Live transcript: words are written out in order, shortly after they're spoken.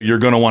you're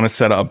going to want to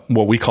set up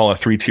what we call a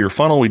 3-tier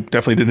funnel. We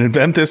definitely didn't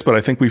invent this, but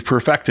I think we've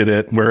perfected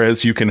it.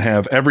 Whereas you can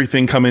have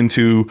everything come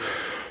into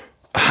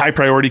a high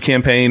priority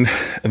campaign,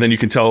 and then you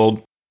can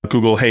tell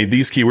Google, hey,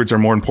 these keywords are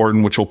more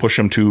important, which will push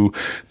them to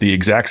the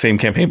exact same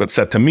campaign, but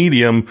set to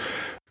medium.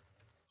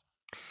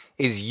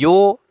 Is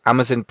your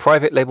Amazon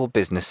private label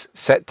business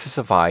set to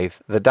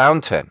survive the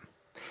downturn?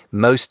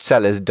 Most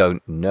sellers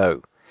don't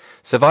know.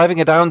 Surviving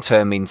a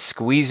downturn means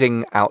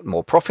squeezing out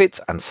more profits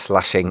and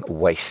slashing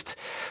waste.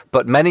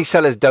 But many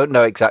sellers don't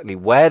know exactly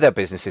where their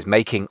business is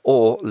making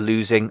or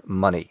losing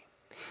money.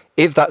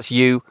 If that's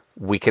you,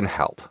 we can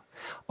help.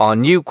 Our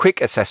new quick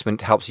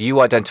assessment helps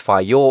you identify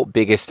your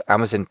biggest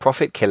Amazon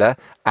profit killer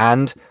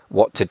and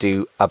what to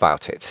do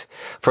about it.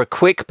 For a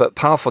quick but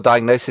powerful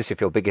diagnosis of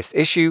your biggest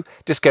issue,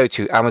 just go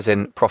to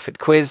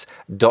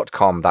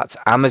AmazonProfitQuiz.com. That's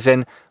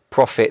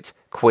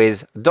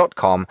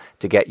AmazonProfitQuiz.com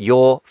to get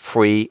your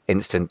free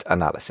instant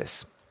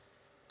analysis.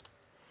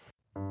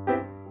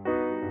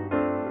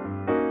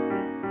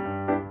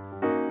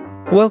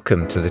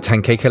 Welcome to the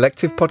 10K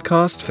Collective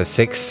podcast for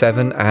 6,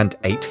 7, and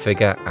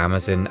 8-figure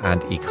Amazon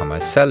and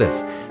e-commerce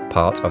sellers,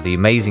 part of the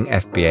amazing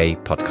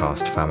FBA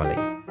podcast family.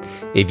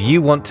 If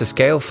you want to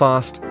scale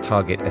fast,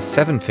 target a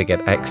 7-figure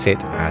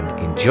exit, and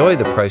enjoy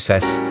the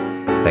process,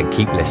 then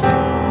keep listening.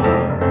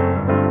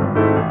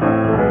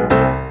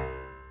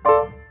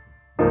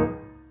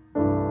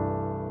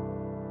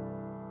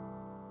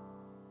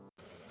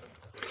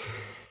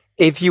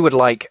 If you would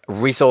like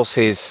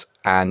resources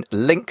and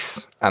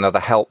links and other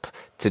help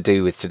to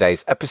do with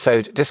today's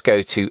episode, just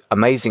go to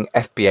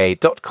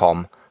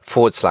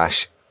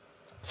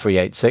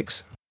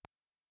amazingfba.com/386.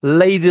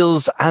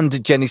 Ladies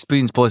and Jenny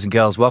Spoons, boys and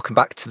girls, welcome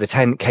back to the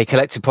 10K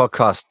Collective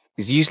podcast.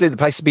 It's usually the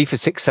place to be for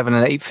 6, 7,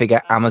 and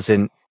 8-figure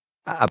Amazon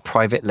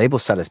private label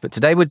sellers. But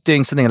today we're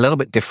doing something a little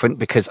bit different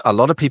because a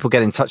lot of people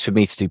get in touch with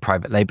me to do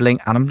private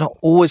labeling, and I'm not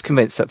always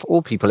convinced that for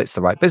all people it's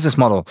the right business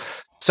model.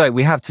 So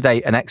we have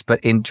today an expert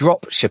in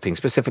drop shipping,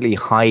 specifically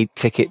high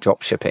ticket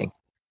drop shipping.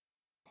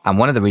 And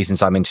one of the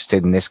reasons I'm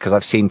interested in this, because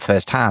I've seen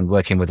firsthand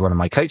working with one of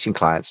my coaching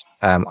clients.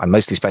 I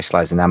mostly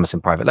specialize in Amazon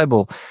private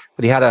label,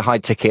 but he had a high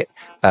ticket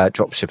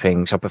drop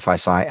shipping Shopify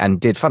site and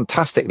did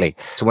fantastically.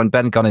 So when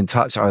Ben got in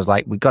touch, I was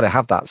like, we got to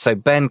have that. So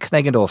Ben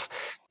Knegendorf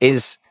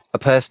is a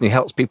person who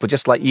helps people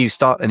just like you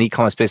start an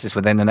e-commerce business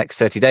within the next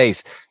 30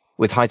 days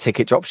with high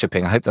ticket drop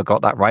shipping. I hope I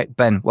got that right.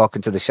 Ben,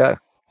 welcome to the show.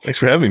 Thanks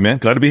for having me, man.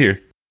 Glad to be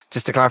here.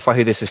 Just to clarify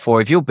who this is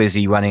for, if you're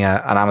busy running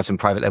an Amazon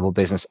private label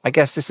business, I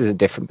guess this is a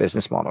different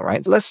business model,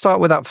 right? Let's start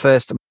with that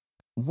first.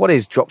 What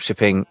is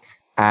dropshipping?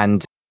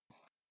 And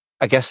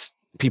I guess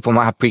people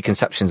might have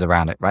preconceptions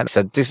around it, right?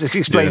 So just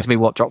explain to me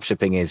what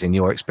dropshipping is in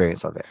your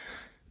experience of it.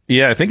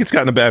 Yeah, I think it's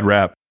gotten a bad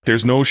rap.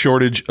 There's no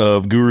shortage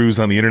of gurus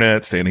on the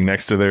internet standing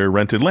next to their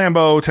rented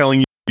Lambo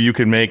telling you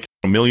can make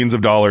millions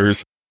of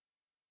dollars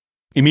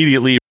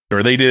immediately,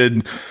 or they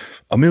did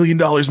 $1 million in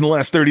the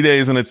last 30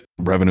 days, and it's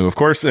revenue, of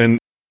course. And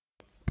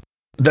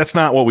that's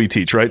not what we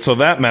teach, right? So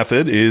that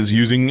method is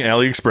using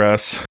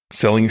AliExpress,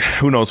 selling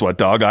who knows what,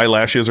 dog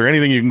eyelashes or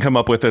anything you can come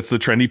up with that's the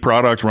trendy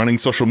product, running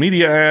social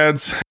media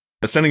ads,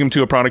 sending them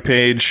to a product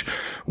page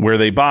where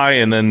they buy,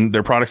 and then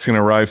their product's going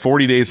to arrive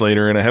 40 days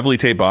later in a heavily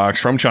taped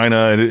box from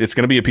China. It's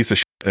going to be a piece of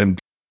shit. And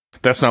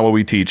that's not what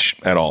we teach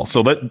at all.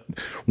 So that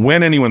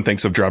when anyone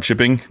thinks of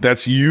dropshipping,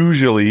 that's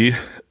usually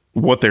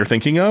what they're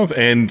thinking of.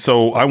 And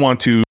so I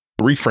want to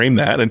reframe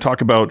that and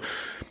talk about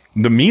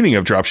the meaning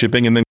of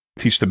dropshipping, and then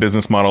teach the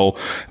business model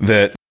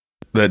that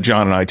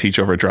John and I teach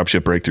over at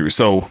Dropship Breakthrough.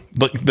 So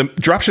the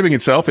dropshipping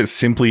itself is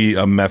simply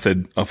a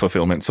method of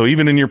fulfillment. So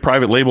even in your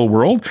private label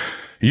world,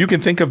 you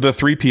can think of the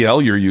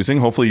 3PL you're using.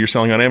 Hopefully you're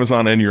selling on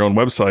Amazon and your own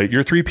website.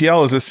 Your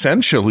 3PL is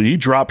essentially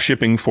drop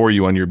shipping for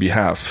you on your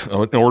behalf.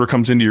 An order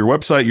comes into your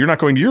website. You're not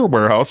going to your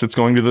warehouse. It's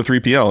going to the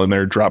 3PL and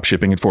they're drop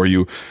shipping it for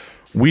you.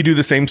 We do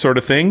the same sort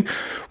of thing.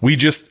 We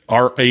just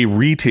are a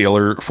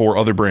retailer for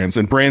other brands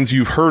and brands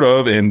you've heard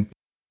of and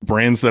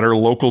brands that are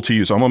local to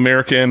you. So I'm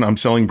American. I'm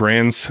selling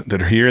brands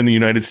that are here in the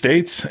United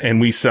States,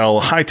 and we sell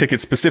high ticket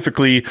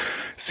specifically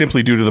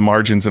simply due to the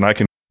margins. And I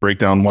can break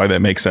down why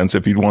that makes sense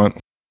if you'd want.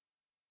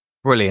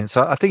 Brilliant.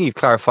 So I think you've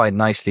clarified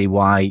nicely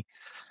why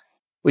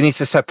we need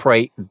to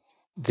separate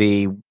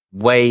the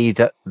way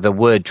that the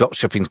word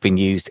dropshipping has been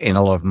used in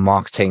a lot of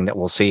marketing that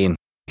we'll see in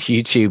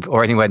YouTube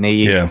or anywhere near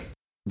you,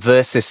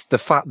 versus the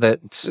fact that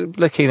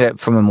looking at it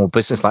from a more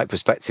business-like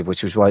perspective,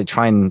 which is why I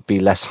try and be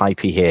less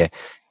hypey here.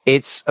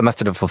 It's a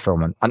method of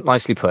fulfillment, and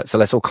nicely put. So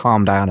let's all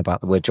calm down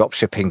about the word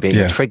dropshipping being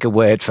a trigger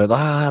word for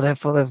they're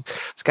full of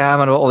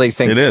scam and all these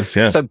things. It is,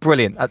 yeah. So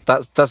brilliant.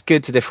 That's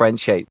good to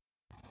differentiate.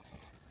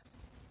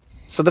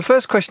 So the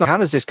first question, how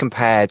does this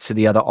compare to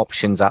the other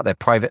options out there?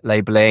 Private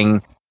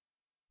labeling,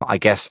 I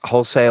guess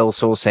wholesale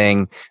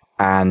sourcing,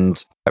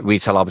 and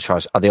retail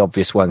arbitrage are the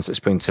obvious ones that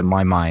spring to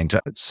my mind.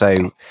 So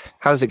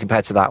how does it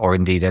compare to that, or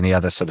indeed any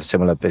other sort of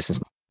similar business?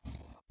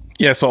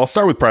 Yeah, so I'll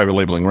start with private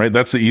labeling, right?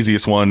 That's the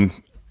easiest one.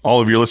 All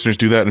of your listeners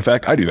do that. In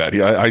fact, I do that.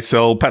 I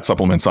sell pet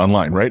supplements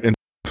online, right? And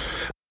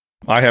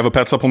I have a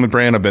pet supplement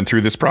brand. I've been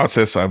through this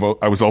process. I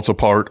was also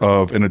part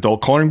of an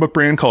adult coloring book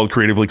brand called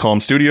Creatively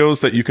Calm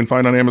Studios that you can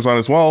find on Amazon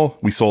as well.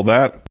 We sold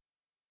that.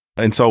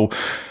 And so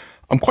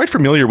I'm quite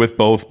familiar with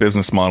both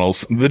business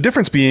models. The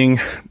difference being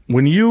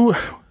when you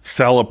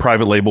sell a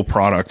private label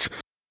product,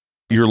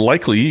 you're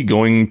likely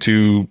going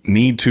to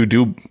need to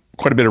do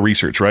quite a bit of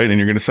research, right? And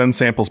you're going to send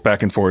samples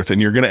back and forth,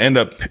 and you're going to end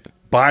up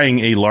buying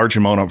a large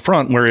amount up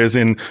front. Whereas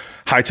in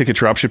high ticket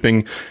drop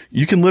shipping,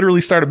 you can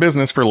literally start a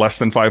business for less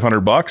than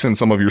 $500 and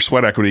some of your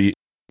sweat equity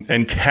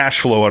and cash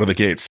flow out of the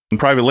gates. In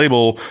private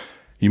label,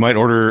 you might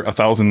order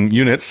 1,000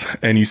 units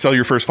and you sell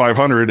your first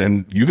 500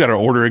 and you got to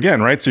order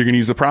again, right? So you're going to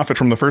use the profit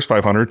from the first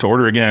 500 to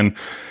order again.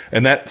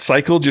 And that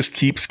cycle just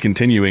keeps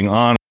continuing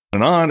on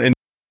and on. And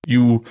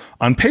you,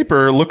 on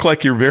paper, look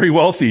like you're very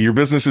wealthy. Your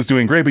business is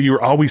doing great, but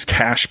you're always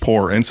cash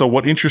poor. And so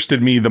what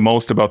interested me the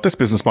most about this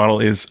business model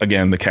is,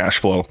 again, the cash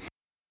flow.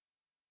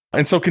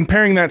 And so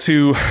comparing that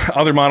to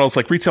other models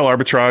like retail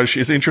arbitrage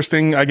is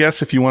interesting, I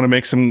guess. If you want to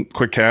make some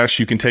quick cash,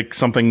 you can take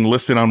something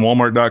listed on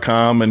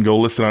Walmart.com and go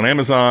list it on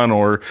Amazon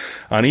or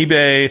on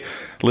eBay,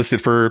 list it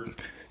for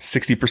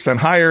 60%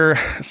 higher.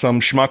 Some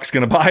schmuck's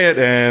going to buy it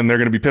and they're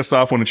going to be pissed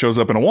off when it shows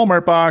up in a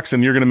Walmart box,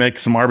 and you're going to make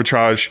some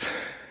arbitrage.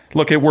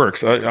 Look, it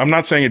works. I'm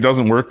not saying it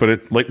doesn't work,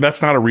 but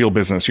that's not a real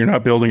business. You're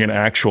not building an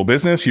actual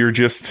business. You're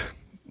just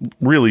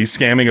really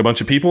scamming a bunch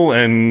of people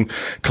and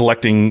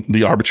collecting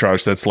the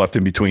arbitrage that's left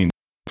in between.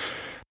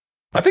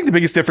 I think the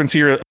biggest difference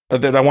here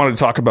that I wanted to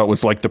talk about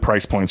was like the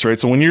price points, right?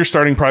 So when you're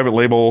starting private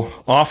label,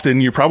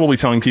 often you're probably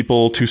telling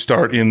people to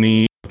start in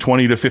the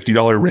 $20 to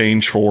 $50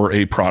 range for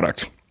a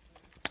product.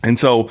 And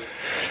so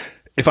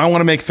if I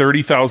want to make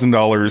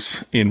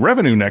 $30,000 in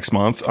revenue next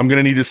month, I'm going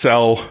to need to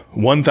sell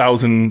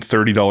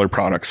 $1,030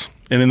 products.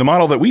 And in the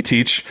model that we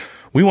teach,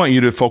 we want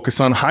you to focus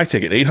on high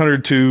ticket,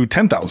 $800 to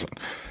 $10,000.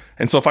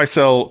 And so if I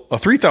sell a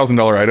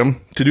 $3,000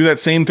 item, to do that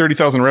same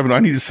 $30,000 revenue, I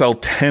need to sell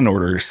 10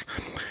 orders.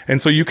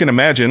 And so you can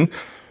imagine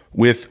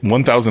with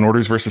 1,000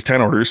 orders versus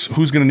 10 orders,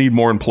 who's going to need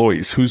more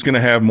employees? Who's going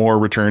to have more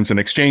returns and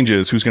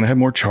exchanges? Who's going to have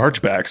more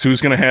chargebacks?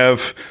 Who's going to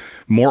have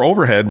more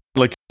overhead?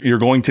 Like, you're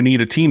going to need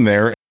a team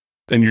there,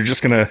 and you're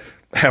just going to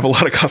have a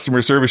lot of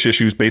customer service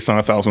issues based on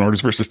 1,000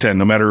 orders versus 10,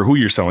 no matter who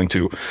you're selling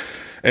to.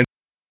 And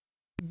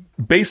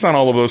based on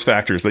all of those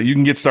factors, that you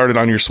can get started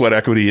on your sweat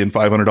equity in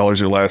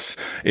 $500 or less,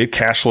 it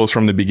cash flows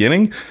from the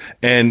beginning,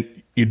 and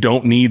you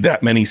don't need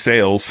that many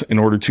sales in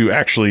order to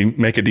actually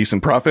make a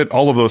decent profit.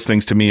 All of those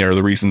things to me are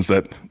the reasons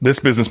that this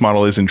business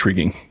model is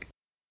intriguing.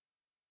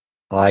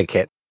 I like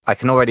it. I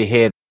can already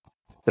hear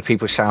the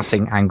people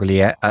shouting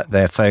angrily at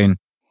their phone,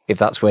 if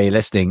that's where you're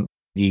listening,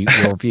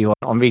 your view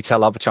on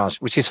retail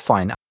arbitrage, which is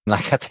fine.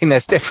 Like, I think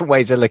there's different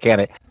ways of looking at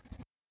it.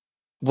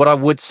 What I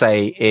would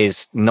say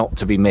is not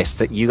to be missed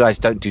that you guys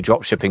don't do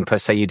drop shipping per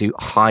se. You do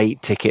high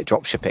ticket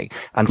drop shipping.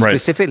 And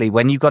specifically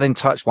when you got in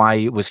touch, why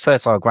it was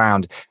fertile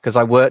ground, because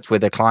I worked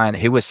with a client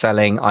who was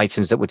selling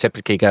items that would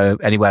typically go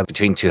anywhere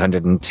between £200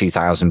 and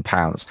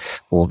 £2,000,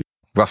 or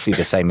roughly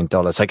the same in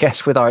dollars, I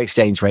guess, with our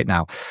exchange rate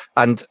now.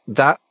 And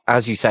that,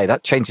 as you say,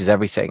 that changes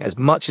everything. As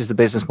much as the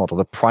business model,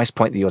 the price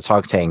point that you're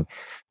targeting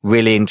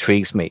really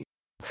intrigues me.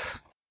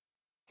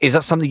 Is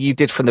that something you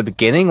did from the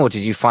beginning, or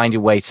did you find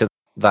your way to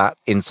that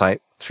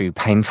insight through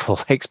painful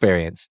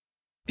experience?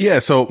 Yeah,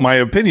 so my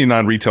opinion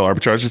on retail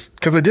arbitrage is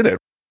because I did it.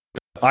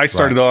 I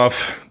started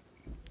off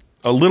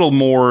a little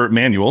more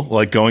manual,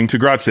 like going to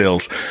garage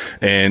sales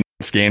and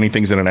scanning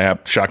things in an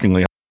app,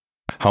 shockingly,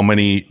 how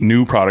many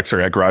new products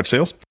are at garage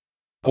sales,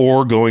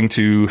 or going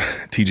to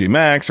TJ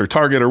Maxx or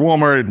Target or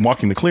Walmart and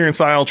walking the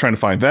clearance aisle, trying to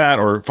find that,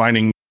 or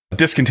finding a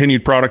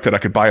discontinued product that I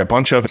could buy a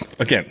bunch of.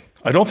 Again,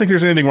 I don't think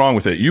there's anything wrong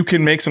with it. You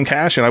can make some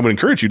cash, and I would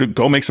encourage you to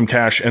go make some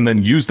cash and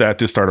then use that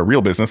to start a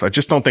real business. I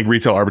just don't think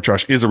retail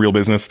arbitrage is a real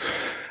business.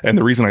 And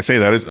the reason I say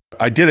that is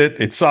I did it,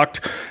 it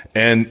sucked,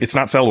 and it's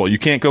not sellable. You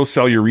can't go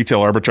sell your retail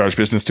arbitrage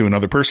business to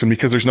another person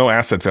because there's no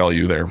asset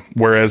value there.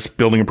 Whereas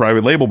building a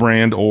private label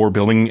brand or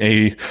building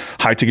a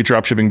high ticket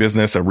dropshipping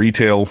business, a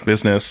retail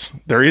business,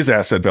 there is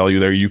asset value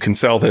there. You can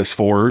sell this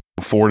for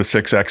 4 to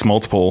 6x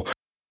multiple.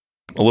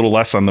 A little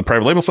less on the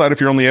private label side if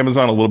you're only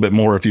Amazon, a little bit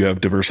more if you have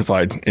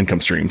diversified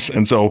income streams.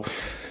 And so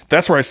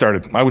that's where I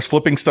started. I was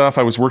flipping stuff.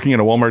 I was working at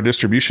a Walmart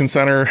distribution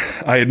center.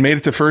 I had made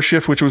it to first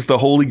shift, which was the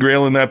holy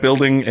grail in that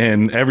building,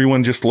 and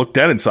everyone just looked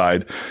dead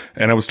inside.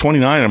 And I was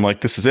 29. I'm like,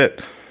 this is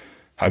it.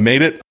 I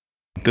made it.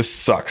 This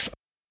sucks.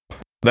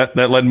 That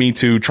led me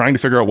to trying to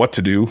figure out what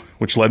to do,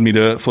 which led me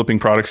to flipping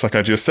products like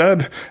I just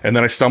said. And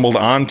then I stumbled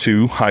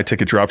onto high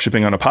ticket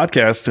dropshipping on a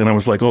podcast, and I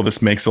was like, oh,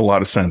 this makes a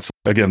lot of sense.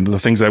 Again, the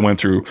things I went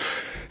through,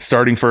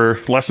 starting for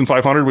less than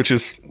 500, which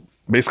is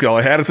basically all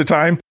I had at the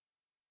time,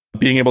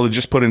 being able to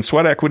just put in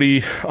sweat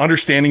equity,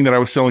 understanding that I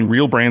was selling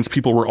real brands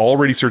people were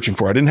already searching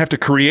for. I didn't have to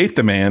create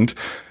demand.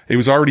 It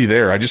was already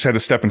there. I just had to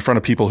step in front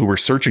of people who were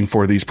searching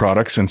for these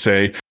products and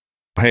say,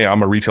 hey,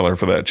 I'm a retailer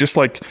for that. Just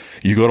like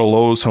you go to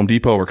Lowe's, Home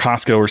Depot, or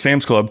Costco, or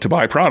Sam's Club to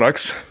buy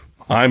products,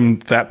 I'm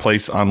that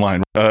place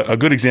online. A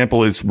good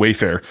example is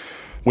Wayfair.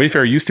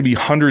 Wayfair used to be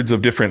hundreds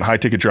of different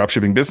high-ticket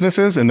dropshipping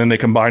businesses, and then they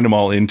combined them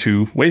all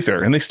into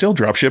Wayfair, and they still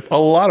dropship a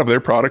lot of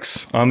their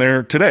products on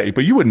there today.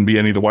 But you wouldn't be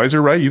any the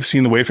wiser, right? You've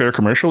seen the Wayfair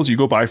commercials. You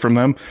go buy from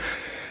them.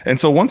 And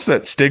so once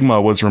that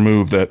stigma was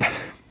removed that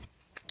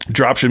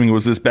dropshipping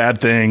was this bad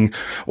thing,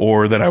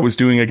 or that I was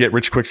doing a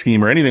get-rich-quick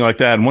scheme or anything like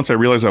that, and once I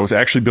realized I was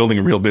actually building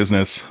a real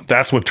business,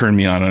 that's what turned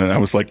me on. And I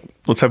was like,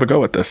 let's have a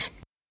go at this.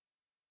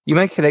 You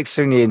make an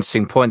extremely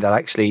interesting point that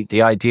actually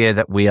the idea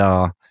that we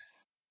are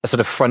a sort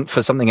of front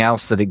for something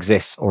else that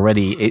exists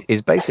already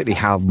is basically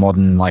how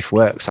modern life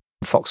works.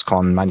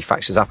 Foxconn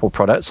manufactures Apple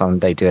products,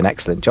 and they do an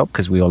excellent job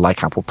because we all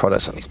like Apple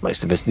products, at least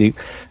most of us do.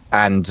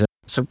 And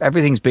so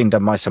everything's being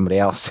done by somebody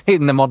else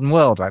in the modern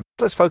world, right?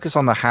 Let's focus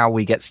on the how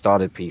we get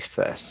started piece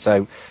first.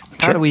 So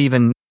how do we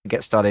even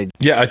get started?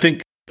 Yeah, I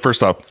think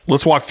first off,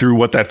 let's walk through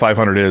what that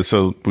 500 is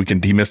so we can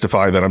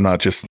demystify that I'm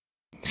not just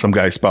some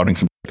guy spouting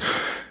some.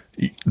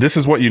 This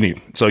is what you need.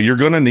 So you're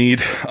going to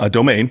need a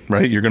domain,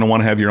 right? You're going to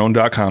want to have your own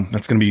 .com.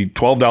 That's going to be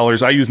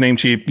 $12. I use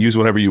Namecheap, use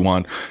whatever you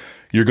want.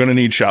 You're going to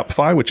need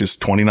Shopify, which is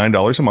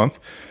 $29 a month.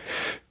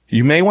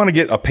 You may want to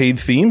get a paid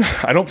theme.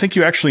 I don't think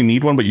you actually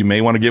need one, but you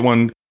may want to get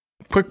one.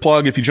 Quick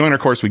plug, if you join our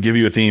course, we give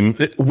you a theme.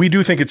 We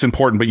do think it's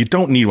important, but you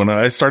don't need one.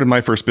 I started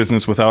my first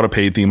business without a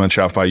paid theme on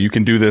Shopify. You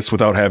can do this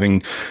without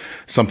having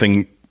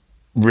something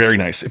very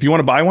nice. If you want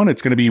to buy one,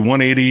 it's going to be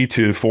 $180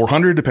 to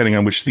 $400, depending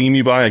on which theme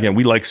you buy. Again,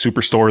 we like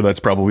Superstore. That's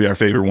probably our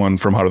favorite one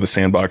from Out of the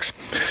Sandbox.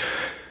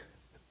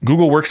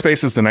 Google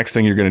Workspace is the next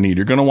thing you're going to need.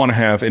 You're going to want to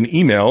have an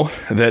email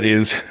that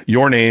is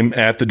your name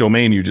at the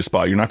domain you just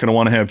bought. You're not going to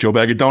want to have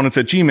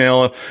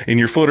joebagofdonuts@gmail in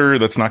your footer.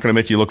 That's not going to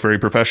make you look very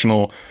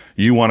professional.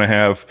 You want to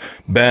have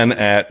Ben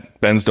at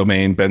Ben's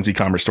domain,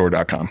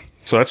 bensecommercestore.com.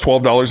 So that's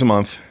 $12 a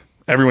month.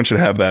 Everyone should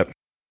have that.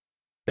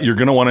 You're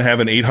going to want to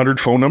have an 800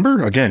 phone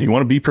number. Again, you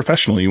want to be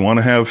professional. You want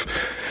to have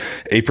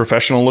a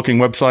professional looking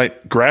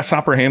website.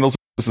 Grasshopper handles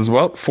this is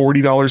about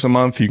 $40 a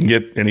month. You can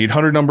get an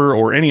 800 number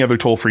or any other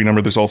toll-free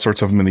number. There's all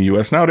sorts of them in the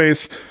US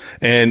nowadays.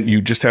 And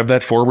you just have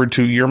that forward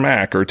to your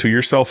Mac or to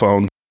your cell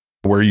phone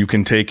where you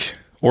can take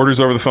orders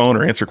over the phone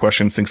or answer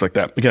questions, things like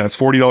that. Again, it's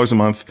 $40 a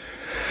month.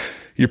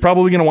 You're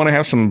probably going to want to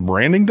have some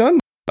branding done.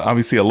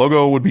 Obviously, a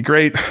logo would be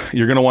great.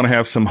 You're going to want to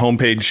have some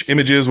homepage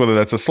images, whether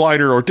that's a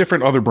slider or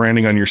different other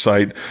branding on your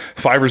site.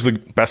 Fiverr's the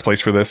best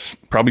place for this.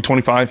 Probably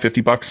 $25,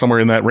 $50, somewhere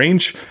in that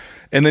range.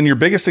 And then your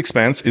biggest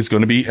expense is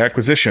going to be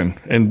acquisition.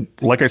 And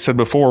like I said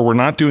before, we're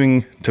not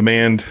doing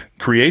demand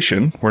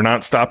creation. We're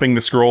not stopping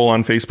the scroll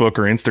on Facebook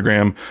or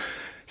Instagram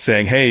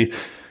saying, hey,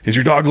 is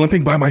your dog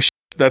limping by my shit?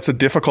 That's a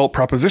difficult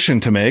proposition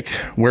to make.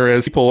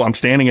 Whereas I'm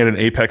standing at an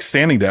Apex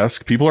standing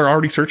desk. People are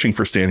already searching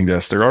for standing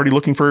desks. They're already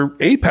looking for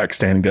Apex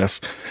standing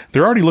desks.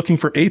 They're already looking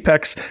for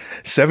Apex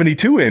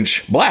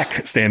 72-inch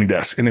black standing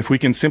desk. And if we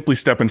can simply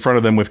step in front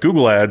of them with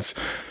Google ads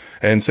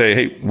and say,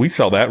 hey, we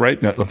sell that,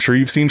 right? I'm sure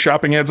you've seen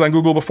shopping ads on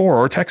Google before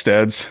or text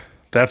ads.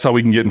 That's how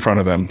we can get in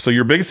front of them. So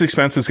your biggest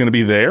expense is going to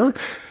be there.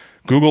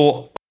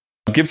 Google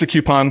gives a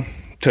coupon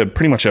to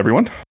pretty much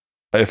everyone.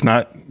 If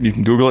not, you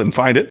can Google it and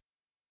find it,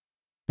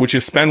 which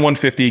is spend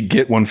 $150,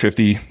 get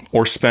 $150,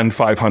 or spend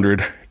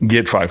 $500,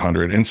 get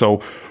 $500. And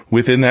so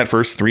within that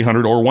first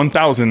 $300 or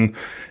 $1,000,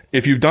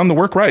 if you've done the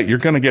work right, you're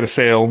going to get a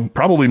sale,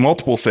 probably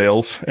multiple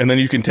sales, and then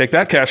you can take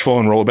that cash flow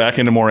and roll it back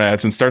into more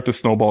ads and start the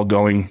snowball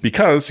going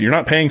because you're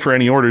not paying for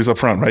any orders up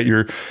front, right?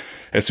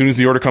 As soon as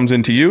the order comes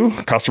into you,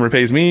 customer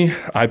pays me,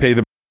 I pay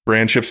the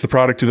brand, ships the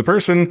product to the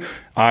person,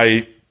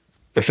 I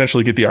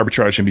essentially get the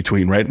arbitrage in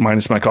between, right?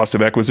 Minus my cost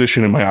of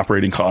acquisition and my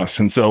operating costs.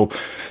 And so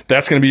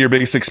that's going to be your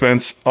biggest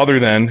expense other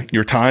than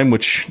your time,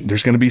 which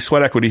there's going to be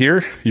sweat equity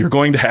here. You're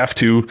going to have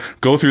to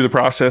go through the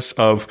process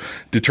of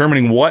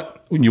determining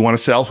what you want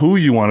to sell, who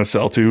you want to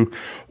sell to,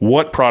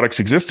 what products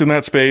exist in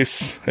that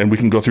space. And we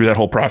can go through that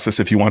whole process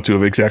if you want to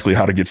of exactly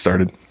how to get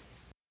started.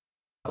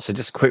 So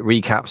just a quick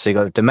recap. So you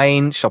got a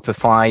domain,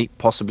 Shopify,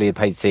 possibly a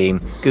paid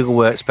theme, Google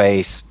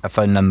Workspace, a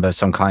phone number,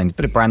 some kind,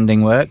 bit of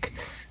branding work,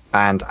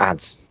 and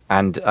ads.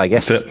 And I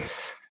guess,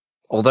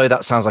 although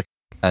that sounds like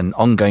an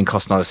ongoing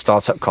cost, not a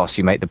startup cost,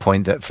 you make the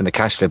point that from the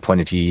cash flow point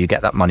of view, you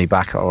get that money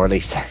back, or at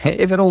least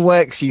if it all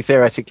works, you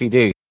theoretically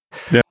do.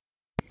 Yeah.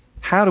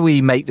 How do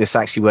we make this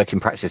actually work in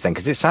practice then?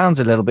 Because it sounds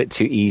a little bit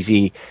too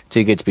easy,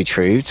 too good to be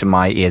true to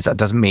my ears. That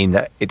doesn't mean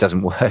that it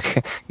doesn't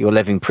work. You're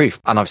living proof.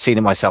 And I've seen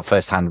it myself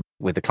firsthand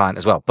with the client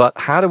as well. But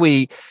how do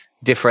we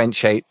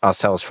differentiate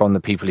ourselves from the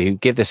people who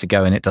give this a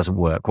go and it doesn't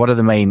work? What are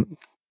the main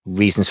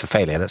reasons for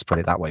failure? Let's put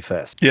it that way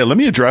first. Yeah, let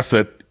me address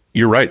that.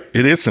 You're right.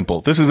 It is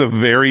simple. This is a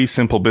very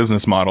simple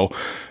business model,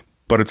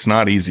 but it's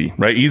not easy,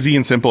 right? Easy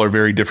and simple are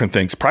very different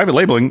things. Private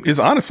labeling is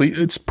honestly,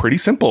 it's pretty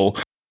simple,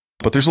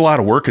 but there's a lot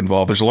of work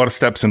involved. There's a lot of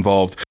steps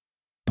involved,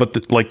 but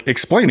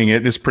explaining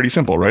it is pretty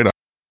simple, right?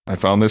 I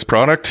found this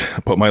product, I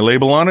put my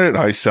label on it,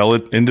 I sell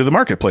it into the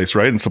marketplace,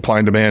 right? And supply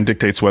and demand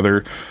dictates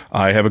whether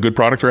I have a good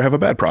product or I have a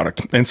bad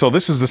product. And so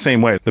this is the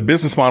same way. The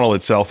business model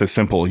itself is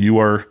simple. You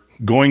are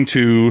going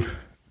to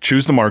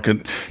choose the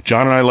market.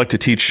 John and I like to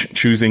teach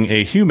choosing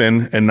a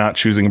human and not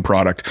choosing a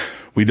product.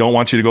 We don't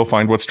want you to go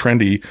find what's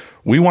trendy.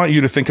 We want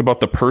you to think about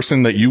the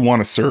person that you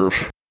want to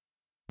serve.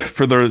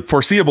 for the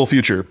foreseeable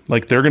future.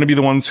 Like, they're going to be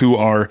the ones who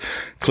are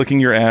clicking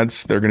your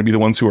ads. They're going to be the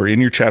ones who are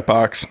in your chat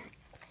box.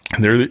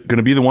 They're going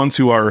to be the ones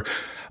who are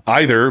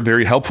either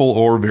very helpful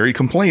or very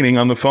complaining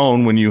on the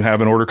phone when you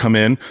have an order come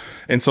in.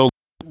 And so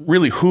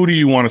really, who do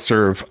you want to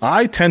serve?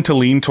 I tend to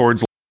lean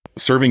towards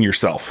serving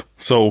yourself.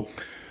 So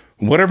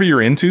whatever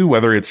you're into,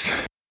 whether it's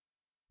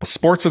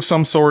sports of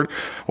some sort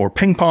or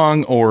ping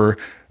pong or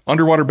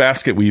underwater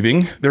basket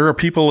weaving, there are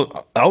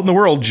people out in the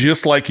world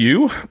just like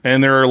you,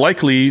 and they're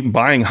likely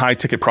buying high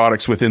ticket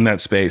products within that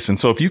space. And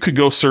so if you could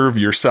go serve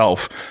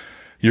yourself,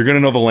 you're going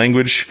to know the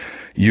language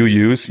you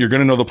use. You're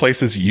going to know the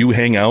places you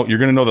hang out. You're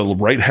going to know the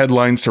right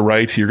headlines to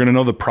write. You're going to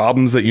know the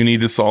problems that you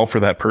need to solve for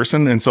that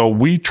person. And so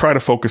we try to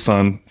focus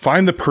on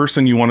find the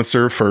person you want to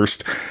serve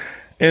first,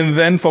 and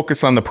then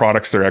focus on the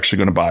products they're actually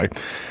going to buy.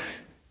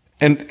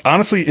 And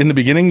honestly, in the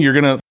beginning, you're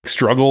going to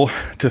struggle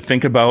to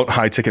think about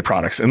high ticket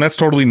products. And that's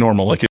totally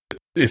normal. Like,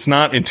 it's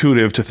not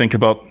intuitive to think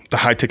about the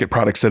high ticket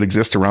products that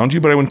exist around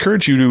you, but I would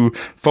encourage you to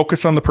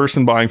focus on the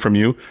person buying from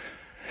you.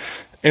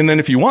 And then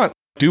if you want,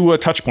 do a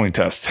touch point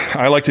test.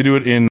 I like to do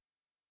it in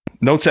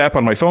Notes app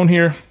on my phone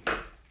here.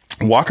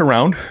 Walk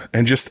around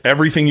and just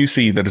everything you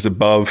see that is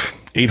above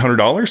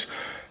 $800,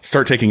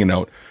 start taking a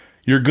note.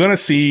 You're going to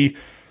see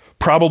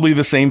probably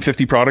the same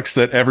 50 products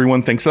that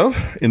everyone thinks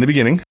of in the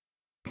beginning.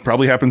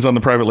 Probably happens on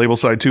the private label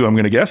side too, I'm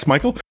going to guess,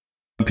 Michael.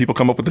 People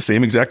come up with the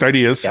same exact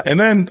ideas. Yep. And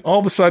then all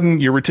of a sudden,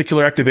 your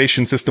reticular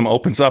activation system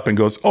opens up and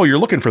goes, oh, you're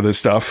looking for this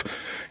stuff.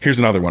 Here's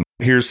another one.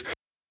 I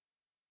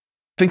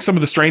think some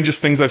of the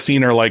strangest things I've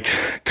seen are like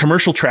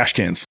commercial trash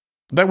cans.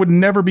 That would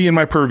never be in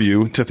my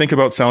purview to think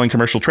about selling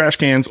commercial trash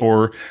cans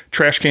or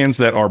trash cans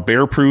that are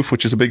bear proof,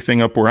 which is a big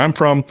thing up where I'm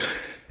from.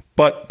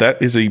 But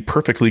that is a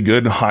perfectly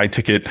good high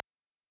ticket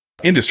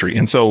industry.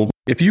 And so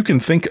if you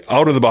can think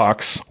out of the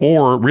box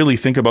or really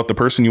think about the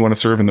person you want to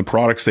serve and the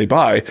products they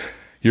buy,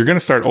 you're going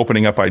to start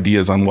opening up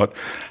ideas on what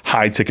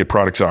high ticket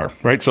products are,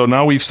 right? So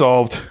now we've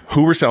solved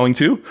who we're selling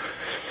to.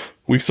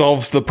 We've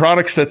solved the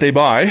products that they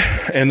buy.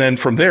 And then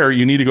from there,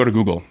 you need to go to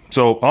Google.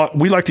 So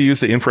we like to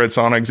use the infrared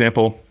sauna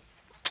example.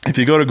 If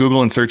you go to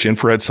Google and search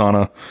infrared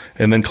sauna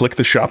and then click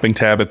the shopping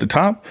tab at the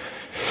top,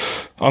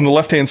 on the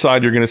left-hand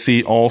side, you're going to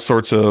see all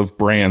sorts of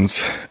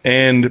brands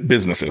and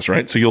businesses,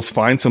 right? So you'll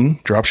find some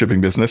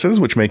dropshipping businesses,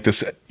 which make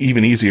this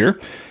even easier,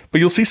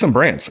 but you'll see some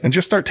brands and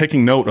just start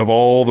taking note of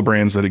all the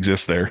brands that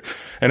exist there.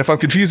 And if I'm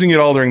confusing it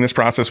all during this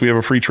process, we have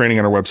a free training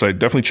on our website.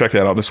 Definitely check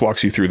that out. This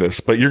walks you through this,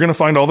 but you're going to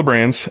find all the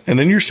brands, and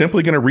then you're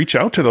simply going to reach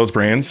out to those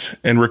brands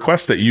and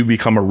request that you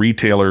become a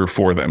retailer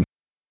for them.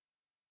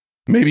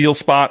 Maybe you'll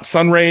spot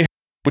Sunray,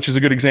 which is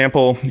a good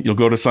example. You'll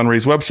go to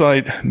Sunray's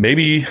website.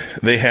 Maybe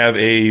they have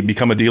a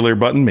become a dealer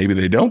button. Maybe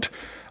they don't.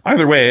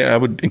 Either way, I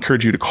would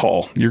encourage you to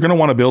call. You're going to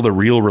want to build a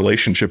real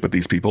relationship with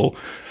these people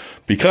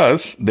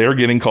because they're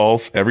getting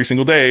calls every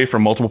single day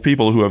from multiple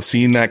people who have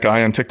seen that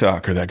guy on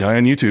TikTok or that guy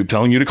on YouTube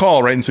telling you to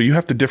call, right? And so you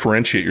have to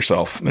differentiate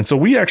yourself. And so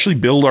we actually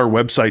build our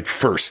website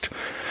first.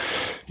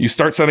 You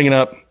start setting it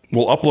up.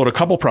 We'll upload a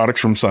couple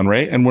products from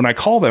Sunray. And when I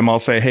call them, I'll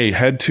say, hey,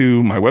 head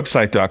to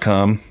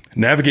mywebsite.com,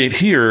 navigate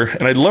here.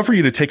 And I'd love for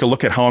you to take a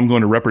look at how I'm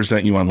going to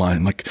represent you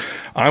online. Like,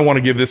 I want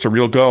to give this a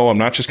real go. I'm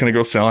not just going to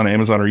go sell on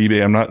Amazon or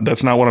eBay.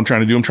 That's not what I'm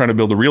trying to do. I'm trying to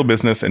build a real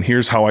business. And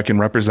here's how I can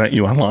represent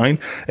you online.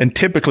 And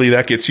typically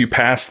that gets you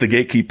past the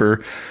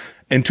gatekeeper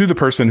and to the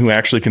person who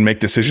actually can make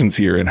decisions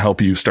here and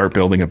help you start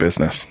building a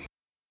business.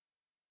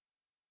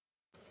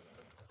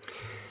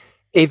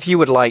 If you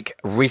would like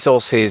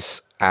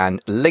resources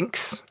and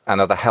links and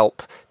other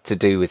help to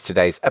do with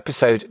today's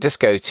episode, just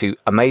go to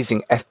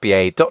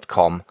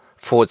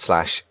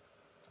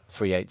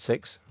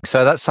amazingfba.com/386.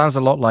 So that sounds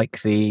a lot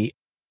like the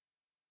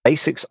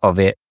basics of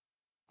it.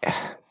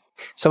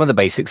 Some of the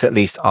basics, at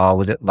least, are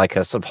with it like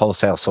a sort of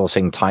wholesale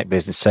sourcing type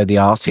business. So the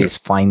art is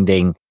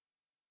finding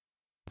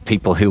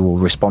people who will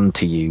respond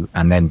to you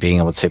and then being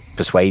able to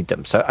persuade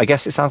them. So I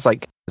guess it sounds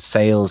like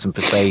sales and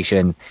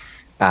persuasion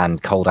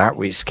and cold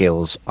outreach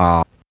skills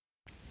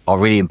are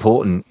really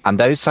important, and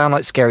those sound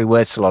like scary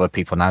words to a lot of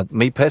people. Now,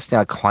 me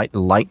personally, I quite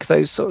like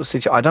those sort of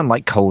situations. I don't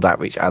like cold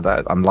outreach.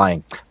 I'm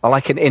lying. I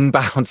like an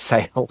inbound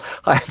sale.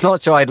 I'm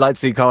not sure I'd like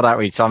to do cold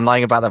outreach, so I'm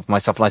lying about that for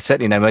myself. And I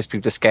certainly know most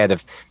people are scared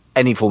of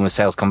any form of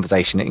sales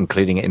conversation,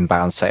 including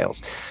inbound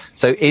sales.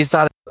 So is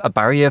that a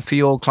barrier for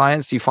your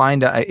clients? Do you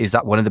find is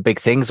that one of the big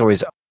things, or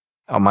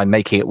am I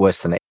making it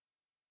worse than it?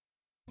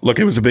 Look,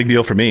 it was a big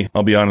deal for me.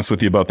 I'll be honest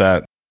with you about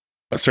that.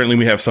 Certainly,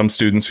 we have some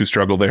students who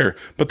struggle there.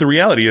 But the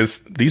reality is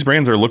these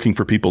brands are looking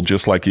for people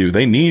just like you.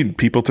 They need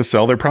people to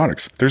sell their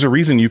products. There's a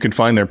reason you can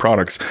find their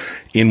products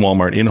in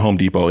Walmart, in Home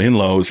Depot, in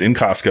Lowe's, in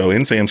Costco,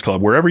 in Sam's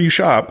Club, wherever you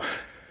shop.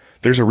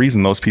 There's a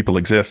reason those people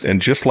exist.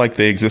 And just like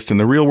they exist in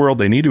the real world,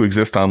 they need to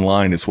exist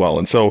online as well.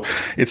 And so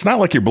it's not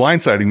like you're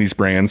blindsiding these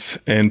brands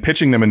and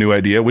pitching them a new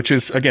idea, which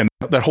is, again,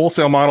 that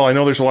wholesale model. I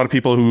know there's a lot of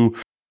people who,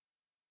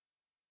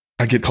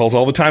 I get calls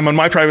all the time on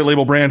my private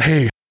label brand.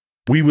 Hey,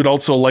 we would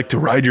also like to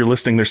ride your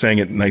listing. They're saying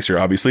it nicer,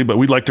 obviously, but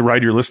we'd like to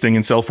ride your listing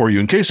and sell for you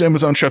in case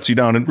Amazon shuts you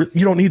down. And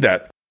you don't need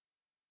that.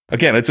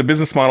 Again, it's a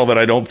business model that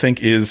I don't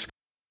think is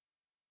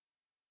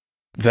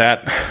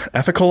that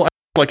ethical.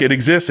 like it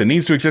exists. It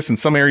needs to exist in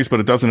some areas, but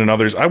it doesn't in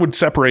others. I would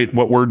separate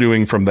what we're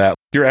doing from that.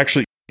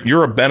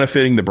 You're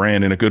benefiting the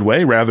brand in a good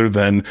way rather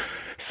than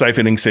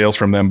siphoning sales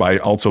from them by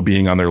also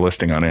being on their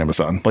listing on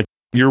Amazon. Like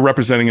you're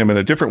representing them in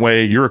a different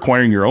way. You're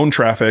acquiring your own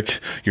traffic.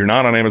 You're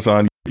not on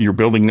Amazon. You're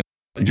building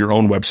your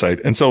own website.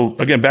 And so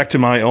again, back to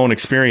my own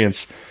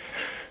experience,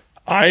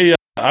 I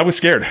was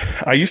scared.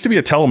 I used to be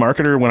a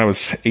telemarketer when I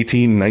was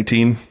 18,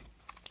 19.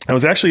 I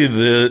was actually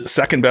the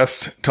second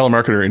best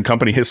telemarketer in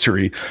company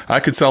history. I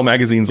could sell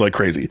magazines like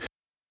crazy.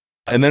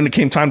 And then it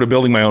came time to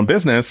building my own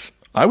business.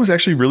 I was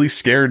actually really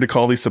scared to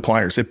call these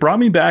suppliers. It brought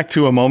me back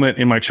to a moment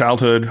in my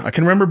childhood. I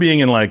can remember being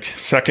in like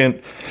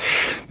second,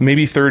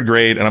 maybe third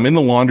grade, and I'm in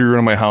the laundry room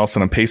of my house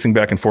and I'm pacing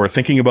back and forth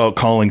thinking about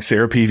calling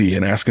Sarah Peavy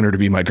and asking her to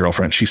be my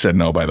girlfriend. She said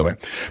no, by the way.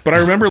 But I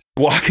remember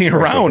walking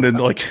around and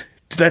like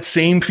that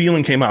same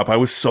feeling came up. I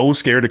was so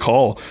scared to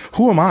call.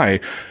 Who am I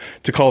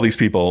to call these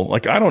people?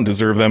 Like, I don't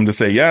deserve them to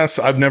say yes.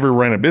 I've never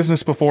ran a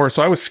business before.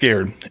 So I was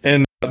scared.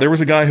 And there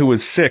was a guy who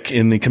was sick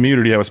in the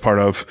community I was part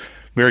of,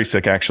 very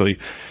sick actually.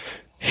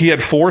 He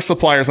had 4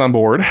 suppliers on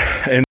board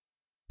and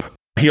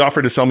he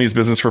offered to sell me his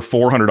business for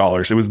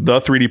 $400. It was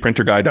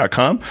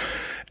the3dprinterguy.com.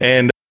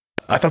 And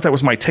I thought that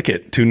was my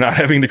ticket to not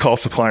having to call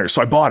suppliers.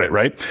 So I bought it,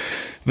 right?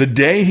 The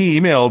day he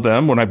emailed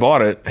them, when I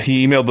bought it,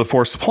 he emailed the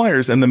 4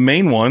 suppliers, and the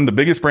main one, the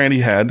biggest brand he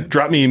had,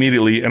 dropped me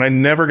immediately, and I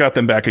never got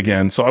them back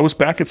again. So I was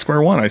back at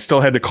square one. I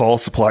still had to call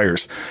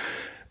suppliers.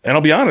 And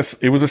I'll be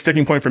honest, it was a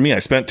sticking point for me. I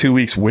spent 2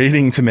 weeks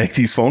waiting to make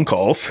these phone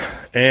calls.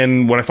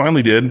 And when I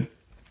finally did,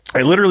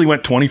 I literally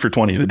went 20 for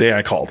 20 the day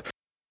I called.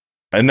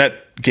 And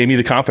that gave me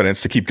the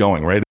confidence to keep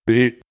going, right?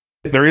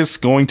 There is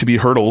going to be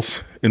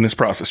hurdles in this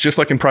process, just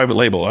like in private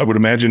label. I would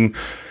imagine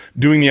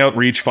doing the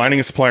outreach, finding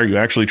a supplier you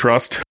actually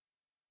trust,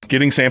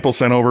 getting samples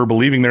sent over,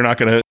 believing they're not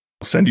going to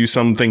send you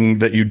something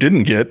that you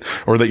didn't get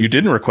or that you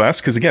didn't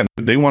request, because again,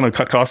 they want to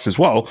cut costs as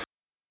well.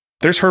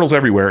 There's hurdles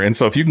everywhere. And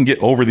so if you can get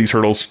over these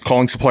hurdles,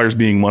 calling suppliers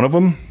being one of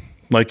them,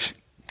 like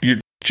you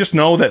just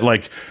know that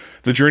like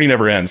the journey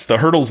never ends. The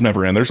hurdles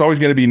never end. There's always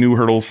going to be new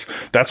hurdles.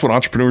 That's what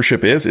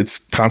entrepreneurship is. It's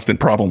constant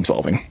problem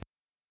solving.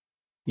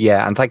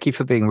 Yeah. And thank you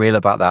for being real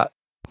about that.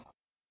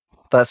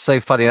 That's so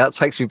funny. That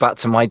takes me back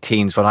to my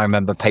teens when I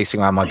remember pacing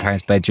around my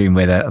parents' bedroom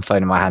with a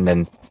phone in my hand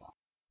and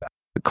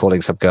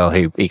calling some girl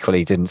who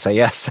equally didn't say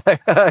yes.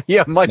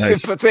 Yeah, my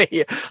nice.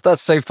 Sympathy.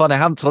 That's so fun. I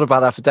haven't thought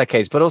about that for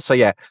decades. But also,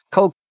 yeah,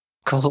 cold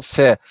calls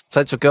to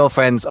potential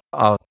girlfriends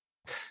are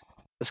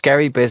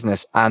scary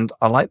business. And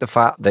I like the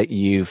fact that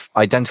you've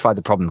identified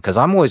the problem, because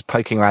I'm always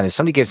poking around. If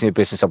somebody gives me a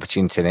business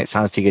opportunity and it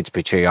sounds too good to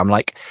be true, I'm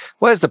like,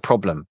 where's the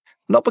problem?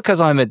 Not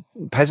because I'm a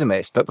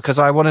pessimist, but because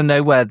I want to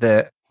know where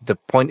the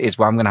point is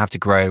where I'm going to have to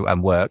grow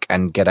and work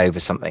and get over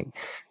something.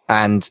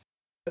 And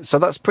so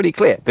that's pretty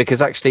clear,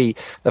 because actually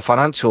the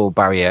financial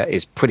barrier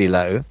is pretty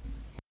low,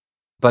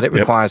 but it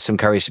requires some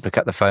courage to pick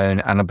up the phone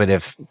and a bit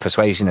of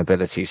persuasion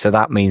ability. So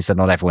that means that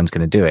not everyone's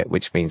going to do it,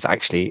 which means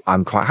actually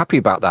I'm quite happy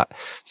about that.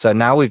 So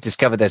now we've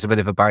discovered there's a bit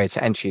of a barrier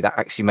to entry that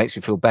actually makes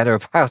me feel better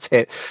about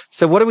it.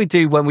 So what do we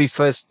do when we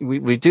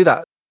do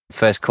that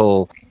first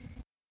call?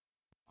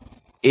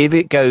 If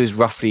it goes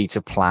roughly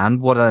to plan,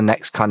 what are the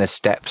next kind of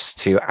steps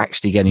to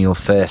actually getting your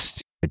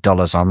first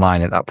dollars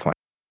online at that point?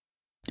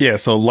 Yeah,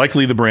 so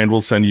likely the brand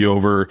will send you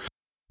over,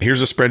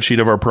 here's a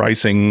spreadsheet of our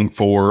pricing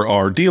for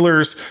our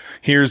dealers.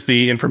 Here's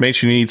the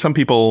information you need. Some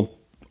people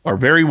are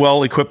very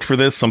well equipped for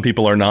this. Some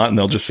people are not, and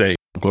they'll just say,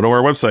 go to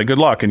our website, good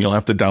luck, and you'll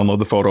have to download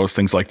the photos,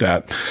 things like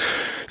that.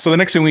 So the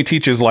next thing we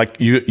teach is like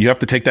you have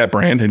to take that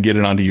brand and get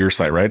it onto your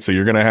site, right? So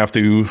you're going to have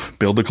to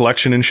build a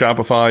collection in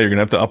Shopify. You're going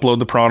to have to upload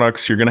the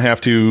products. You're going to have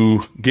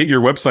to get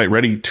your website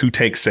ready to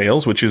take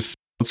sales, which is,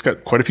 it's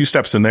got quite a few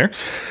steps in there.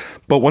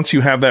 But once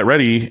you have that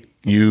ready,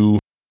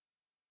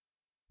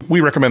 we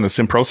recommend the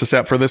SimProcess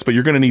app for this, but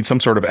you're going to need some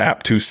sort of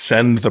app to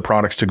send the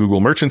products to Google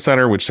Merchant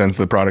Center, which sends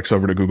the products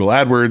over to Google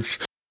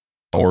AdWords,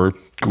 or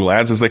Google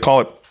Ads as they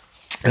call it.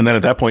 And then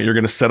at that point, you're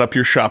going to set up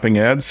your shopping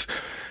ads.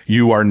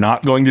 You are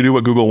not going to do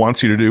what Google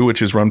wants you to do,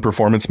 which is run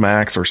Performance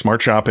Max, or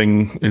Smart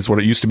Shopping is what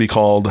it used to be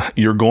called.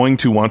 You're going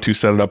to want to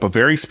set it up a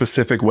very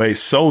specific way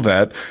so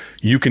that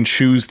you can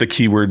choose the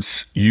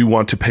keywords you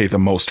want to pay the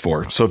most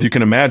for. So if you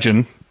can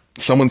imagine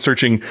someone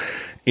searching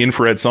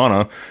infrared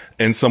sauna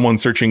and someone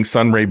searching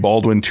Sunray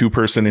Baldwin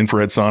 2-person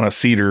infrared sauna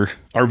cedar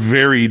are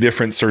very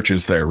different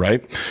searches there,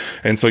 right?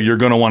 And so you're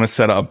going to want to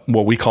set up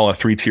what we call a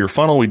 3-tier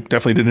funnel. We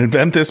definitely didn't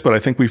invent this, but I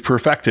think we've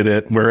perfected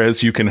it,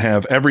 whereas you can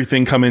have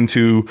everything come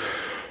into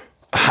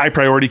a high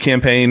priority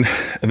campaign,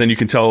 and then you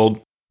can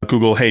tell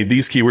Google, hey,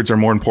 these keywords are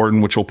more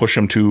important, which will push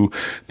them to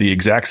the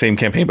exact same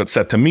campaign, but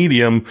set to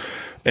medium.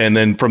 And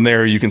then from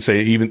there, you can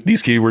say even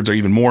these keywords are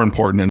even more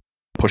important, and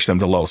push them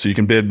to low. So you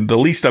can bid the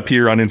least up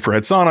here on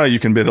infrared sauna. You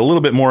can bid a little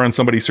bit more on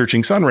somebody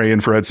searching Sunray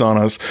infrared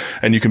saunas,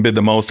 and you can bid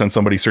the most on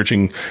somebody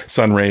searching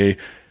Sunray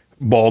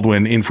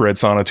Baldwin infrared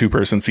sauna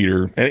 2-person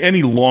cedar. And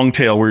any long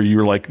tail where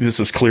you're like, this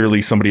is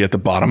clearly somebody at the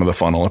bottom of the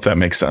funnel, if that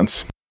makes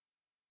sense.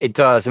 It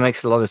does. It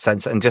makes a lot of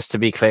sense. And just to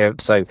be clear,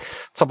 so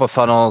top of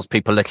funnels,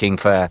 people looking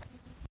for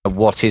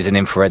what is an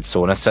infrared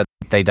sauna. So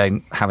they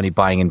don't have any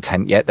buying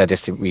intent yet. They're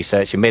just in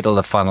research. In middle of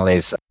the funnel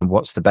is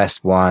what's the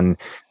best one,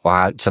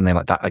 or something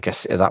like that. I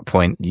guess at that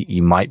point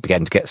you might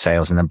begin to get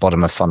sales, and then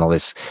bottom of funnel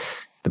is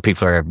the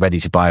people are ready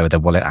to buy with their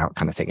wallet out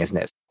kind of thing, isn't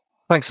it?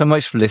 Thanks so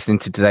much for listening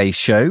to today's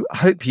show. I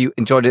hope you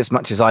enjoyed it as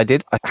much as I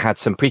did. I had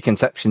some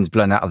preconceptions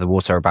blown out of the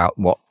water about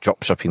what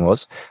dropshipping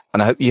was,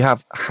 and I hope you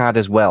have had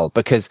as well,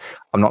 because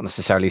I'm not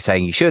necessarily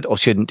saying you should or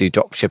shouldn't do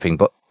dropshipping,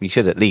 but you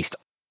should at least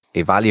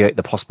evaluate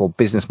the possible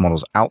business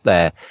models out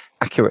there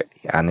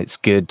accurately. And it's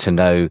good to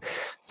know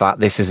that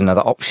this is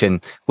another option,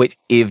 which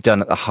if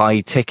done at the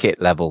high ticket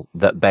level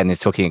that Ben is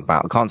talking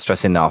about, I can't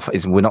stress enough,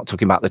 is we're not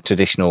talking about the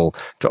traditional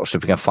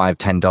dropshipping, a $5,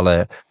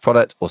 $10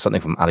 product or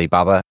something from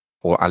Alibaba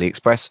or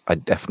AliExpress. I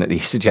definitely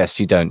suggest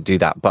you don't do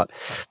that. But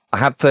I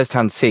have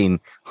firsthand seen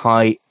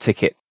high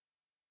ticket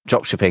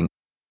dropshipping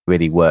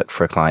really work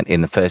for a client. In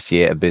the first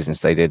year of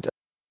business, they did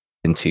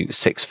into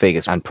 6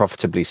 figures, and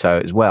profitably so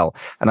as well.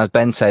 And as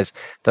Ben says,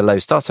 the low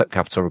startup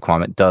capital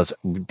requirement does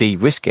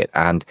de-risk it.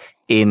 And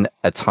in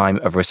a time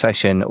of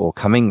recession or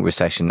coming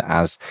recession,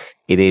 as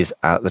it is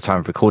at the time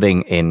of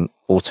recording in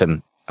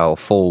autumn or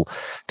fall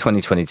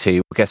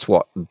 2022, guess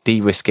what?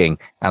 De-risking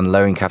and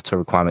lowering capital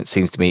requirements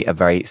seems to me a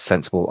very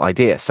sensible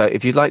idea. So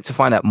if you'd like to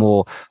find out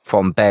more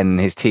from Ben and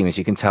his team, as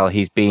you can tell,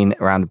 he's been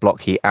around the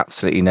block. He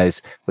absolutely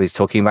knows what he's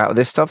talking about with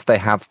this stuff. They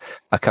have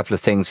a couple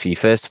of things for you.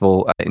 First of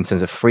all, in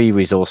terms of free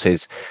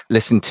resources,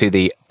 listen to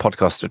the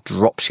podcast,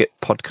 Dropship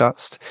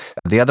Podcast.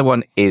 The other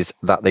one is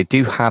that they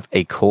do have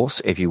a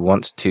course if you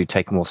want to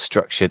take a more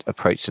structured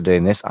approach to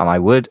doing this. And I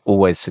would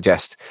always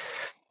suggest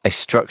a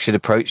structured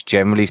approach,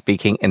 generally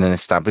speaking, in an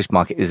established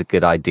market is a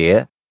good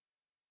idea,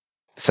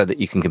 so that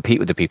you can compete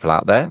with the people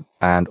out there.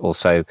 And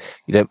also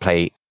you don't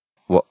pay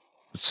what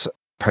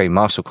Perry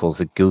Marshall calls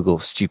the Google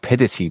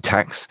stupidity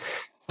tax.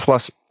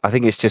 Plus, I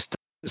think it's just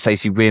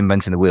saves you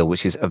reinventing the wheel,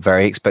 which is a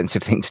very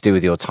expensive thing to do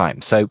with your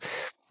time. So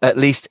at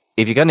least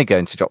if you're going to go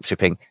into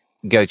dropshipping,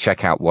 go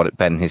check out what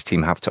Ben and his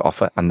team have to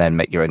offer and then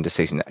make your own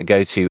decision.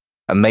 Go to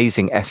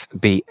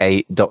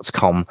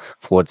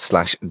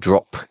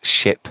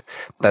amazingfba.com/dropship.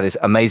 That is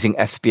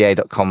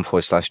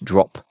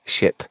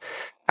amazingfba.com/dropship.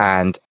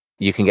 And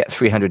you can get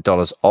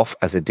 $300 off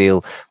as a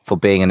deal for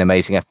being an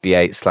Amazing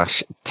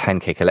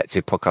FBA/10K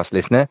Collective podcast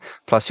listener.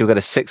 Plus, you'll get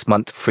a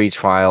 6-month free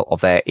trial of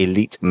their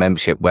elite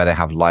membership where they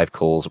have live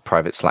calls, a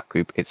private Slack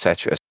group,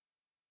 etc.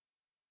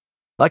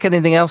 Like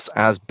anything else,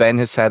 as Ben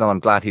has said, and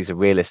I'm glad he's a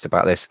realist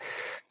about this,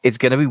 it's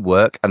going to be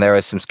work, and there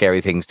are some scary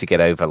things to get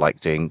over,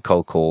 like doing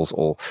cold calls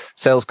or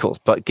sales calls.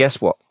 But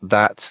guess what?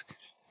 That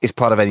is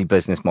part of any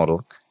business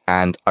model.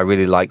 And I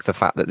really like the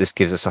fact that this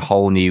gives us a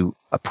whole new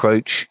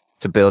approach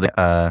to building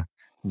a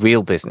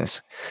real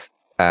business,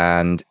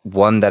 and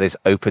one that is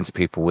open to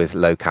people with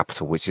low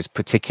capital, which is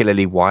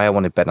particularly why I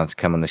wanted Ben to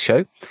come on the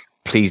show.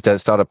 Please don't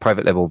start a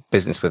private label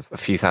business with a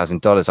few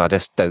 $1,000s. I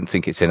just don't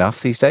think it's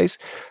enough these days.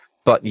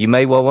 But you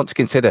may well want to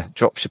consider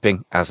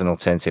dropshipping as an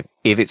alternative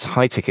if it's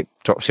high ticket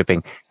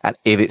dropshipping and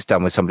if it's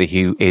done with somebody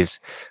who is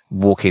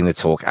walking the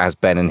talk, as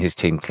Ben and his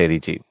team clearly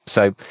do.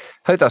 So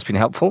hope that's been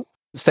helpful.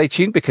 Stay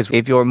tuned, because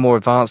if you're a more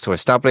advanced or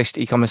established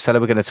e-commerce seller,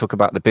 we're going to talk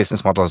about the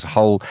business model as a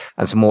whole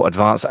and some more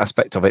advanced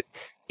aspects of it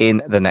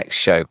in the next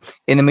show.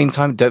 In the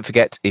meantime, don't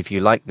forget, if you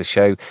like the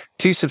show,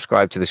 to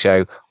subscribe to the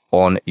show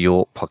on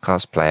your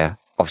podcast player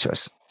of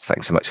choice.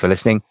 Thanks so much for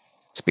listening.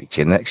 Speak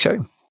to you in the next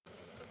show.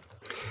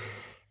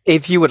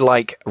 If you would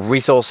like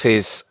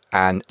resources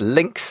and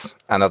links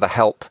and other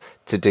help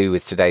to do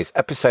with today's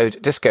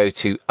episode, just go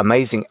to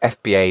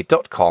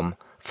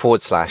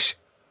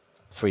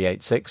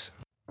amazingfba.com/386.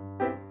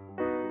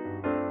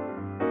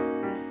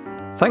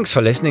 Thanks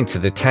for listening to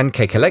the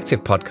 10K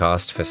Collective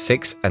podcast for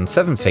 6- and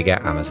 7-figure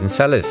Amazon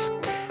sellers.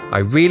 I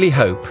really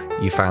hope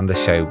you found the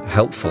show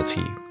helpful to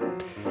you.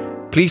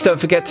 Please don't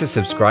forget to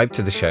subscribe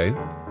to the show.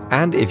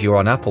 And if you're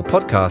on Apple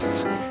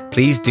Podcasts,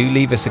 please do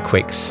leave us a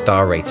quick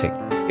star rating.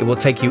 It will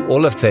take you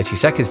all of 30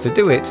 seconds to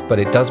do it, but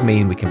it does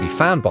mean we can be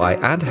found by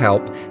and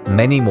help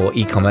many more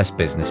e-commerce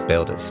business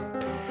builders.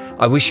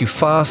 I wish you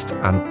fast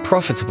and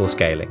profitable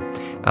scaling,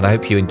 and I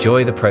hope you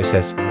enjoy the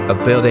process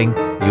of building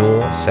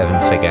your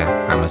 7-figure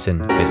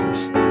Amazon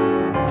business.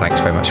 Thanks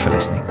very much for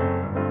listening.